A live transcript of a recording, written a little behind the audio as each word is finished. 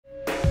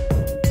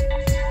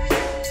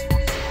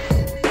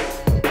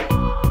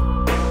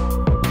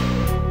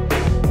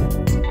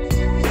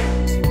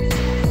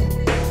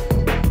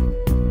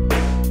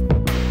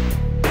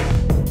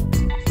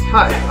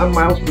Hi, I'm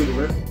Miles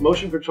Bruderman,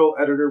 Motion Control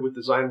Editor with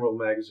Design World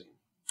Magazine,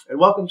 and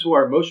welcome to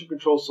our Motion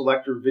Control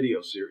Selector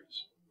video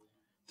series.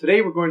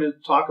 Today we're going to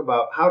talk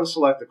about how to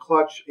select a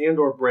clutch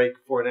and/or brake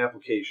for an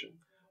application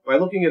by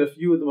looking at a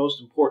few of the most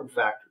important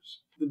factors.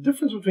 The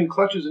difference between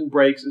clutches and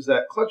brakes is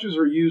that clutches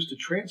are used to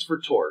transfer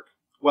torque,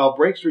 while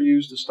brakes are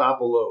used to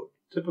stop a load,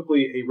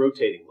 typically a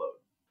rotating load.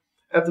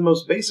 At the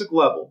most basic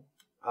level,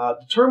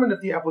 determine if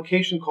the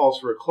application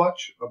calls for a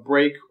clutch, a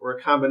brake, or a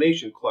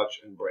combination clutch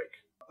and brake.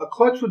 A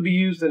clutch would be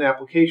used in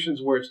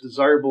applications where it's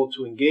desirable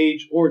to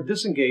engage or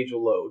disengage a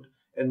load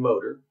and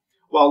motor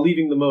while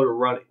leaving the motor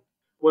running.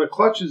 When a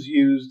clutch is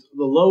used,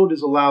 the load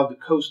is allowed to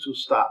coast to a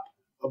stop.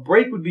 A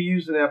brake would be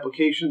used in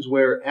applications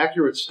where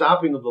accurate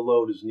stopping of the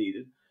load is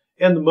needed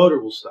and the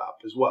motor will stop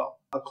as well.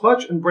 A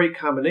clutch and brake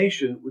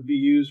combination would be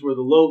used where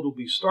the load will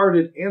be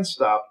started and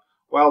stopped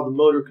while the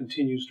motor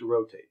continues to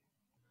rotate.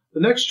 The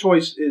next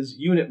choice is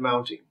unit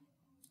mounting.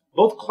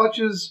 Both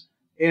clutches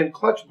and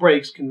clutch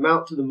brakes can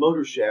mount to the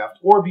motor shaft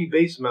or be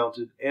base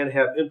mounted and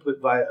have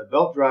input via a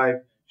belt drive,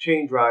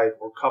 chain drive,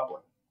 or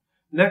coupling.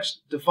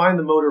 Next, define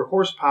the motor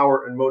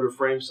horsepower and motor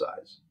frame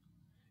size.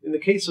 In the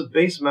case of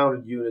base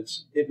mounted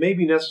units, it may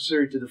be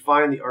necessary to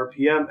define the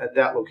RPM at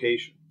that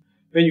location.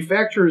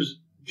 Manufacturers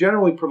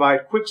generally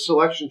provide quick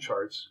selection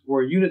charts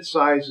where unit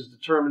size is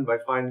determined by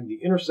finding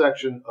the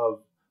intersection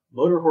of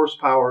motor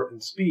horsepower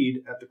and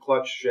speed at the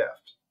clutch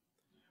shaft.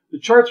 The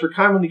charts are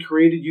commonly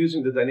created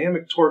using the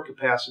dynamic torque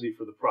capacity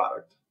for the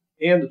product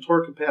and the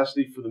torque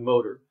capacity for the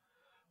motor,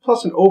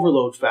 plus an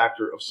overload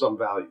factor of some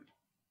value.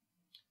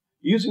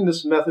 Using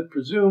this method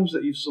presumes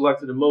that you've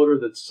selected a motor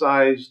that's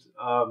sized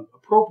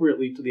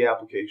appropriately to the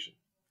application.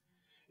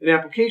 In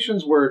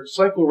applications where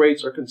cycle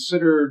rates are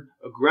considered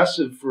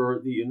aggressive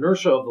for the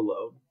inertia of the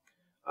load,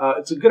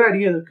 it's a good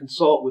idea to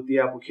consult with the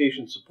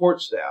application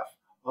support staff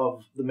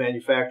of the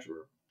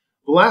manufacturer.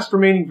 The last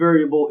remaining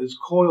variable is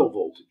coil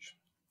voltage.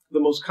 The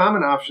most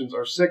common options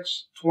are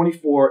 6,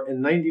 24, and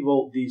 90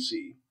 volt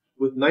DC,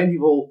 with 90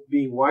 volt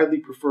being widely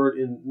preferred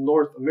in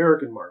North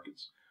American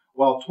markets,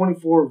 while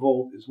 24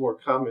 volt is more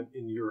common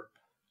in Europe.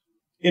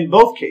 In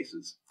both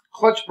cases,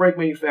 clutch brake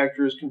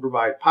manufacturers can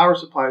provide power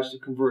supplies to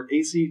convert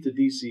AC to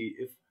DC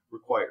if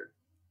required.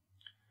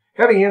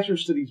 Having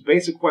answers to these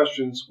basic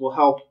questions will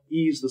help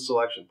ease the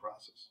selection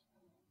process.